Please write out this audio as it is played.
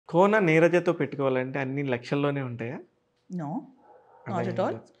కోన నీరజతో పెట్టుకోవాలంటే అన్ని లక్షల్లోనే ఉంటాయా? నో, అలా నాట్ ఏం ఎట్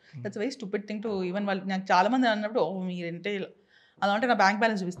ఆల్. లేదు. That's very stupid thing to even వాళ్ళు నాకు చాలా మంది అన్నప్పుడు మీరంటే అలా అంటే నా బ్యాంక్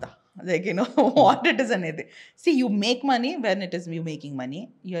బ్యాలెన్స్ చూపిస్తా లైక్ వాట్ ఇట్ ఇస్ అనేది. See you make money when it is you making money,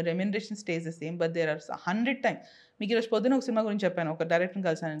 your remuneration stays the same, but there are 100 times. మీకు ఈరోజు పొద్దున ఒక సినిమా గురించి చెప్పాను, ఒక డైరెక్టర్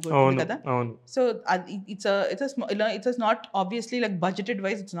కలిసాను గుర్తుంది కదా. So it's not obviously like budgeted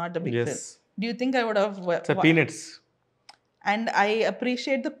wise it's not the big film. Do you think I would have peanuts? And I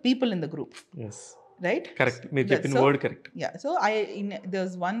appreciate the people in the group. Yes. Right? Correct. మీరు చెప్పిన word correct. Yeah. So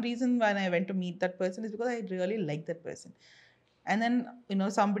there's one reason when I went to meet that person is because I really like that person. And then,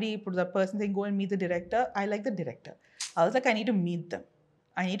 somebody put that person saying, go and meet the director. I like the director. I was like, I need to meet them.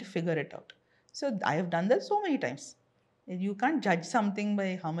 I need to figure it out. So I have done that so many times. You can't judge something by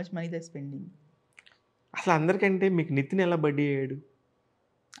how much money they're spending. అసలు అందరికంటే మీకు నితిన్ ఎలా బడ్డీ అయ్యాడు?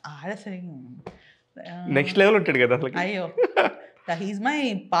 Next level ఉంటాడు కదా అసలు. అయ్యో, he's my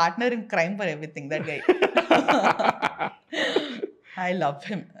partner in crime for everything, that guy. I love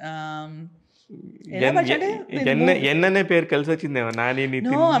him. ఎన్ననే పేరు కలిసి వచ్చిందేమో, Nani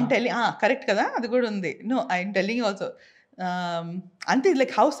Nitin. No, I'm telling, correct కదా, అది కూడా ఉంది. No, I'm telling you also. అంతే,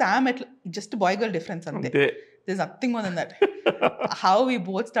 like how Sam just boy girl difference అంతే. There's nothing more than that. How we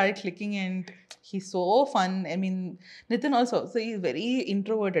both started clicking and he's so fun. I mean, Nithiin also, so he's very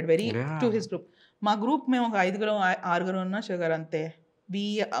introverted, very to his group. మా group మేము ఒక 5-6 ఉన్నా sugar అంతే.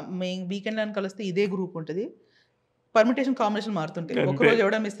 Weekend అని కలిస్తే ఇదే group ఉంటుంది, పర్మిటేషన్ కాంబినేషన్ మారుతుంటాయి. ఒకరోజు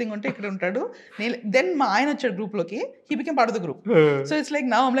ఎవడో మిస్సింగ్ ఉంటే ఇక్కడ ఉంటాడు. దెన్ మా ఆయన వచ్చాడు గ్రూప్లోకి, he became part of the group. So it's like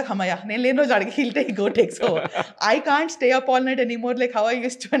now I'm like హమ్మయ్య, నేను లేని రోజు అడిగి he'll take go take. So I can't stay up all night anymore like how I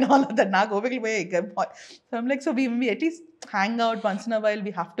used to and all of that. నాకు ఓపికలు పోయాయి. So I'm like, so we at least hang out once in a while.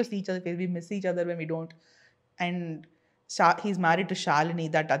 We have to see each other face. We miss each other when we don't. And he's married to Shalini,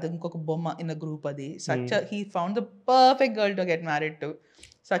 that other inkoka bomma in the group adi. He found the perfect girl to get married to.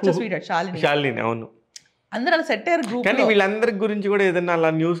 Such a sweetheart, Shalini. అవును. అందరూ అలా set అయ్యారు group. కానీ వీళ్ళందరి గురించి కూడా ఏదైనా అలా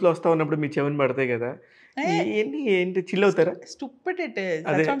న్యూస్ లో వస్తా ఉన్నప్పుడు మీ చెవిని పడతాయి కదా, ఏంటి చిల్ అవుతారా? Stupid it is.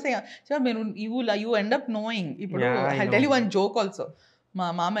 That's what I'm saying. So you end up knowing. ఇప్పుడు I'll tell you one joke also. మా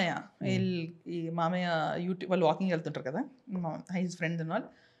మామయ్య యూట్యూబ్ వాళ్ళు వాకింగ్ వెళ్తుంటారు కదా, his friends and all,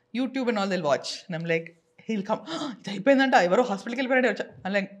 YouTube and all Dil watch. I'm like, he'll come, ఇది అయిపోయిందంట, ఎవరో హాస్పిటల్కి వెళ్ళిపోయాడు వచ్చా.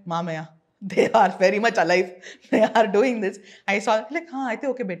 I'm like, మామయ్య, they are very much alive, they are doing this. I saw like, అయితే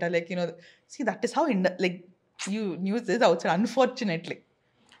okay beta, like see, that is how like you news this outside, unfortunately.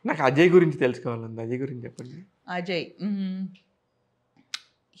 నాకు అజయ్ గురించి తెలుసుకోవాలండి, అజయ్ గురించి చెప్పండి. Ajay,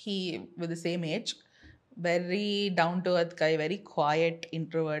 he with the same age, very down to earth guy, very quiet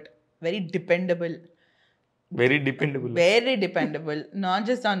introvert, very dependable, not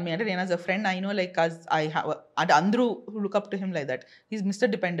just on me, and as a friend I know, like as I have andru who look up to him like that. He's Mr.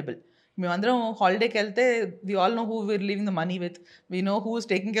 Dependable. మేమందరం హాలిడేకి వెళ్తే we all know who we're leaving the money with, we know who is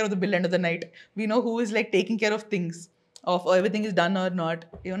taking care of the bill end of the night, we know who is like taking care of things, of everything is done or not.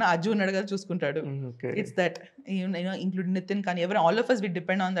 Ajju ఉన్నాడు కదా చూసుకుంటాడు. It's that, including Nithiin కానీ ఎవరు, all of us, we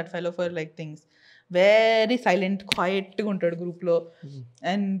depend on that fellow for like things. Very silent, క్వైట్గా ఉంటాడు గ్రూప్లో.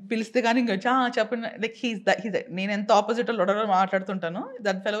 And పిలిస్తే కానీ ఇంకా చెప్పండి, లైక్ హీస్ నేను ఎంత opposite లొడలో మాట్లాడుతుంటాను,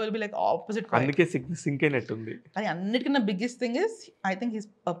 that fellow will be like opposite. అందుకే సింక్ అయినట్టుంది. కానీ అన్నిటికన్నా biggest thing is, I think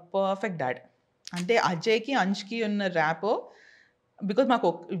he's a perfect dad. అంటే అజయ్కి అంష్కి ఉన్న rapport,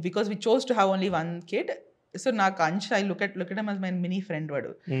 because we chose to have only one kid. So నాకు Ansh, I look at him as my mini friend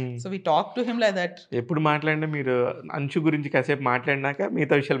వాడు. So we talk to him like that. ఎప్పుడు మాట్లాడినా మీరు అంశు గురించి కాసేపు మాట్లాడినాక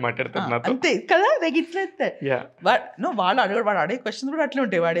మిగతా విషయాలు మాట్లాడతారు అంతే కదా, like it's like that. But no, వాడు అడిగే క్వశ్చన్స్ కూడా అట్లే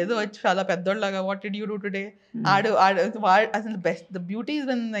ఉంటాయి. వాడు ఏదో వచ్చి చాలా పెద్దోళ్ళలాగా, what did you do today, అసలు best the beauty is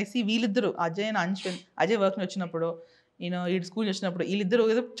when I see వీళ్ళిద్దరు, అజయ్ అండ్ అంశ్, అజయ్ వర్క్ వచ్చినప్పుడు, ఈ స్కూల్ వచ్చినప్పుడు వీళ్ళిద్దరు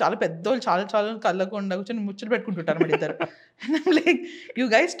ఏదో చాలా పెద్దోళ్ళు, చాలా కళ్ళకుండా కూర్చొని ముచ్చట పెట్టుకుంటుంటారు మన ఇద్దరు. Like, you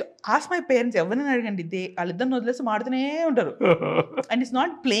guys ask my parents, ఎవరైనా అడగండి, వాళ్ళిద్దరిని వదిలేసి మాడుతూనే ఉంటారు. And it's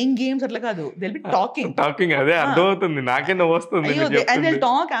not playing games, అట్లా కాదు, దిల్ బి టాకింగ్. అదే అర్థమవుతుంది, నాకే నవ్వొస్తుంది. And they'll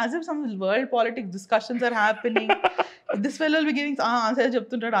talk as if some world politics discussions are happening. This fellow will be giving answer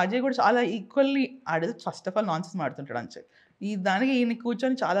చెప్తుంటాడు. అజయ్ కూడా చాలా equally first of all non sense మాడుతుంటాడు. అంతే, ఈ దానికి ఈయన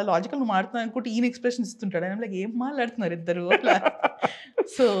కూర్చొని చాలా లాజికల్ మాడుతున్నాను అనుకుంటే ఈయన ఎక్స్ప్రెషన్ ఇస్తుంటాడు. ఆయన లైక్, ఏం మాట్లాడుతున్నారు ఇద్దరు అట్లా.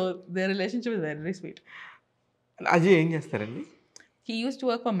 So there relationship is very sweet. Ajay ఏం చేస్తారండి? He used to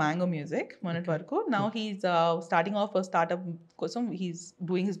work for Mango Music మొన్నటి వరకు. Now he's starting off a startup కోసం, he's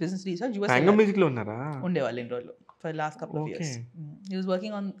doing his business research. Mango Music లో ఉన్నారా? ఉండేవాళ్ళు ఇన్ని రోజులు, for the last couple of years. He was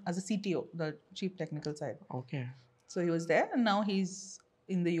working on as a CTO, the chief technical side. Okay. So he was there, and now he's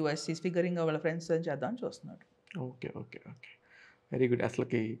in the US. He's figuring out వాళ్ళ friends చేద్దాం చూస్తున్నాడు. Okay, very good.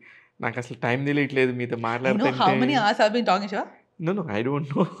 అసలుకి నాకు అసలు time తెలియట్లేదు మీతో మాట్లాడుతుంటే. How many hours have been talking, Shiva? No, I don't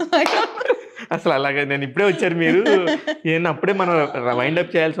know. అసలు అలాగే నేను ఇప్పుడే వచ్చారు మీరు ఏమన్నా అప్పుడే మనం వైండ్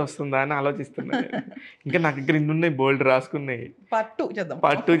అప్ చేయాల్సి వస్తుందా అని ఆలోచిస్తున్నాను. ఇంకా నాకు ఇక్కడ ఇన్ని ఉన్నాయి, బోల్డ్ రాసుకున్నాయి. పార్ట్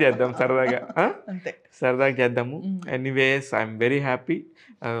 2 చేద్దాం సరదాగా. అంతే, సరదాగా చేద్దాము. Anyways I'm very happy.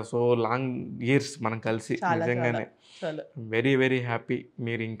 So long years మనం కలిసి, నిజంగానే వెరీ వెరీ హ్యాపీ.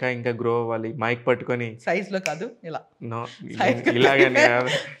 మీరు ఇంకా ఇంకా గ్రో అవ్వాలి, మైక్ పట్టుకొని. సైజ్ లో కాదు, ఇలా ఇలాగనే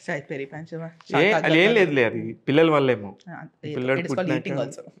అది ఏం లేదు, అది పిల్లల వల్లేమో. పిల్లడు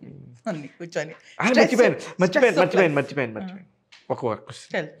మర్చిపోయాను ఒక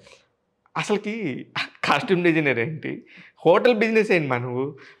అసలుకి కాస్ట్యూమ్ డిజైనర్ ఏంటి, హోటల్ బిజినెస్ ఏంటి నువ్వు?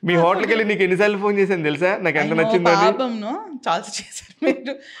 మీ హోటల్కి వెళ్ళి నీకు ఎన్నిసార్లు ఫోన్ చేశాను తెలుసా, నాకు ఎంత నచ్చిందో. చాలా చేశారు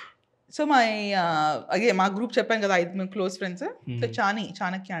మీరు. సో మా గ్రూప్ చెప్పాను కదా, 5 క్లోజ్ ఫ్రెండ్స్. సో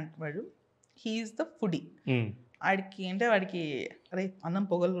చాణక్య అంటున్నాడు, హీఈస్ ద ఫుడీ. వాడికి అంటే వాడికి అరే అన్నం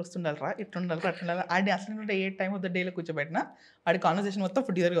పొగలు వస్తుండాలరా, ఇట్లుండాలరా అట్లుండాలి. ఆడి అసలు ఏ టైమ్ ఆఫ్ ద డేలో కూర్చోబెట్టినా వాడి కాన్వర్సేషన్ మొత్తం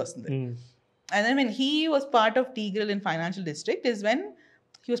ఫుడ్ దగ్గరగా వస్తుంది. And then when he was part of tea grill in financial district is when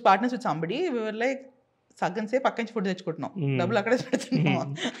he was partners with somebody. We were like సగం సేపు పక్క నుంచి ఫుడ్ తెచ్చుకుంటున్నాం, డబ్బులు అక్కడే పెడుతున్నాం.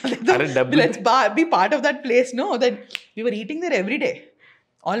 B part of that place, know that we were eating there every day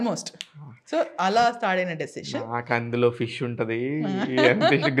almost. So అలా start అయిన decision. నాకు అందులో ఫిష్ ఉంటది,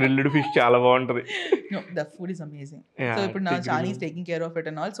 గ్రిల్డ్ ఫిష్ చాలా బాగుంటది. The food is amazing. So ఇప్పుడు నా Shani is taking care of it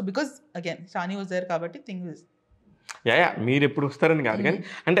and all. So because again Shani was there కాబట్టి things is మీరు ఎప్పుడు వస్తారని కాదు, కానీ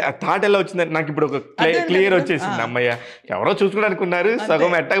అంటే ఆ థాట్ ఎలా వచ్చిందని నాకు ఇప్పుడు ఒక క్లియర్ వచ్చేసింది. అమ్మయ్య ఎవరో చూసుకోవడానికి ఉన్నారు,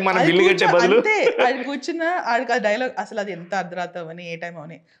 సగం ఎట్టగా మనం బిల్లు కట్టే బదులు. ఆడికి కూర్చున్న ఆడికి ఆ డైలాగ్ అసలు అది ఎంత అర్ధరాత్రం అని, ఏ టైం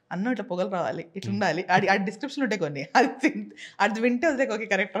అని అన్న ఇట్లా పొగలు రావాలి, ఇట్లా ఉండాలి, ఆ డిస్క్రిప్షన్ ఉంటాయి కొన్ని. అది వింటే వస్తే ఓకే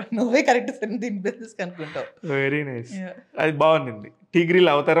కరెక్ట్, నువ్వే కరెక్ట్ దీని బిజినెస్ అనుకుంటావు. వెరీ నైస్, అది బాగుంది. టీ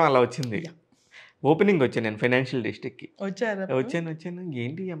గ్రిల్ అవతారం అలా వచ్చింది. ఓపెనింగ్ వచ్చాను నేను ఫైనాన్షియల్ డిస్ట్రిక్ట్కి. వచ్చాను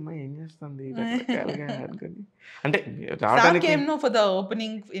ఏంటి అమ్మాయి ఏం చేస్తుంది అనుకుని, అంటే రావడానికి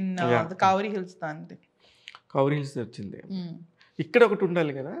కౌరీ హిల్స్ వచ్చింది. ఇక్కడ ఒకటి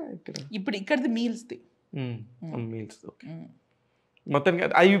ఉండాలి కదా, ఇక్కడది మీల్స్ మొత్తానికి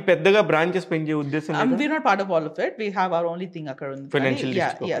అవి పెద్దగా బ్రాంచెస్ పెంచే ఉద్దేశం. We are not part of all of it. We have our only thing అక్కడ ఉంది. Financial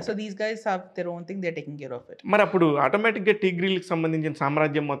yeah. So these guys have their own thing. They're taking care of it. మరి అప్పుడు ఆటోమేటిక్ గా టీ గ్రిల్ కి సంబంధించిన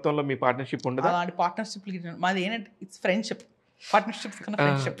సామ్రాజ్యం మొత్తంలో మీ పార్ట్నర్షిప్ ఉండదా? అలాంటి పార్ట్నర్షిప్ మాది ఏంటంటే ఇట్స్ ఫ్రెండ్షిప్, పార్ట్నర్షిప్స్ కన్నా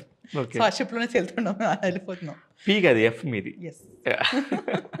ఫ్రెండ్షిప్. సో ఆ షిప్ లోనే వెళ్తున్నాం, వెళ్ళిపోతున్నాం. పీ అది ఎఫ్ మీది.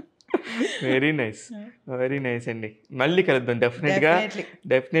 వెరీ నైస్ అండి. మళ్ళీ కలుద్దాం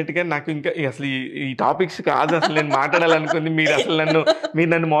డెఫినెట్ గా. నాకు ఇంకా అసలు ఈ టాపిక్స్ కాదు అసలు నేను మాట్లాడాలనుకుంది, మీరు అసలు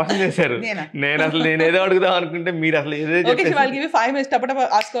నన్ను మోసం చేశారు. నేను ఏదో అడుగుదాం అనుకుంటే మీరు అసలు ఏదో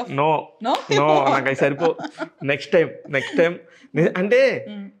నో నాకు అది సరిపో. నెక్స్ట్ టైం అంటే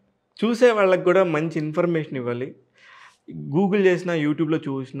చూసే వాళ్ళకి కూడా మంచి ఇన్ఫర్మేషన్ ఇవ్వాలి. గూగుల్ చేసినా, యూట్యూబ్లో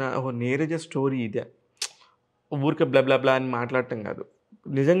చూసినా, నీరజ స్టోరీ ఇదే, ఊరికే బ్లా అని మాట్లాడటం కాదు.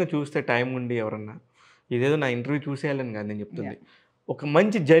 నిజంగా చూస్తే టైం ఉండి ఎవరన్నా ఇదేదో నా ఇంటర్వ్యూ చూసేయాలని కాదు నేను చెప్తుంది, ఒక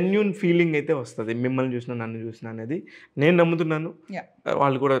మంచి జెన్యూన్ ఫీలింగ్ అయితే వస్తుంది. మిమ్మల్ని చూసినా, నన్ను చూసినా అనేది నేను నమ్ముతున్నాను.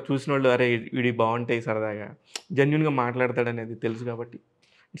 వాళ్ళు కూడా చూసిన వాళ్ళు అరే వీడి బాగుంటాయి, సరదాగా జెన్యూన్గా మాట్లాడతాడు అనేది తెలుసు కాబట్టి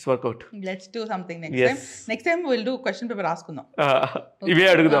it's work out. Let's do something next time will do question paper రాసుకుందాం. ఇవే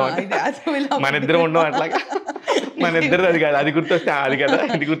అడుగుదాం, మన ఇద్దరం ఉండవు అట్లాగా. మన ఇద్దరు అది కాదు, అది గుర్తొస్తే అది కదా,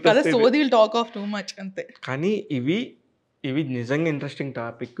 ఇది గుర్తొస్తే. So they will talk of too much అంతే. కానీ ఇవి నిజంగా interesting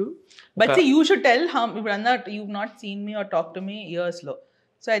topic. But you should tell how ఇప్పుడు అన్నట్టు you not seen me or talk to me years లో.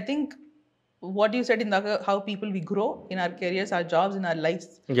 So I think what you said in the how people we grow in our careers, our jobs, in our lives,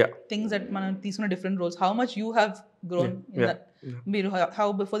 things that man తీసుకున్న different roles, how much you have grown in that. How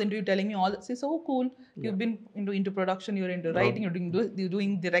before the interview telling me all that, so cool, you've been into production, you're into writing, you're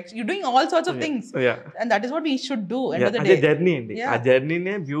doing direction, you're doing all sorts of things, and that is what we should do end of the day. journey andi aa journey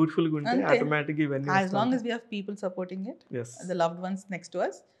ne beautiful గా ఉంటే automatically ivanni as long as we have people supporting it, the loved ones next to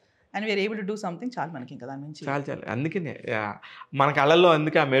us, and we are able to do something చాలు మనకి ఇంకా దాని నుంచి చాలు. అందుకనే మన కళ్ళల్లో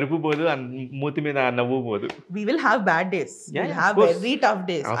అందుకే ఆ మెరుపు పోదు, మూతి మీద నవ్వు పోదు. we will have bad days, we will have very tough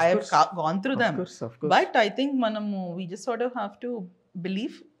days. I have gone through them, but I think manamu we just sort of have to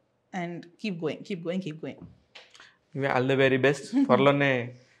believe and keep going. all the very best. త్వరలోనే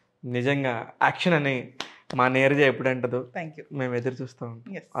నిజంగా action అని మా నీరజ ఎప్పుడు అంటదో మేము ఎదురు చూస్తాం.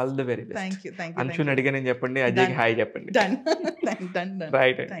 All the very best. అంశుని అడిగానని చెప్పండి, అజయ్కి హాయ్ చెప్పండి. Done.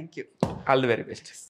 Right, Thank you. All the very best.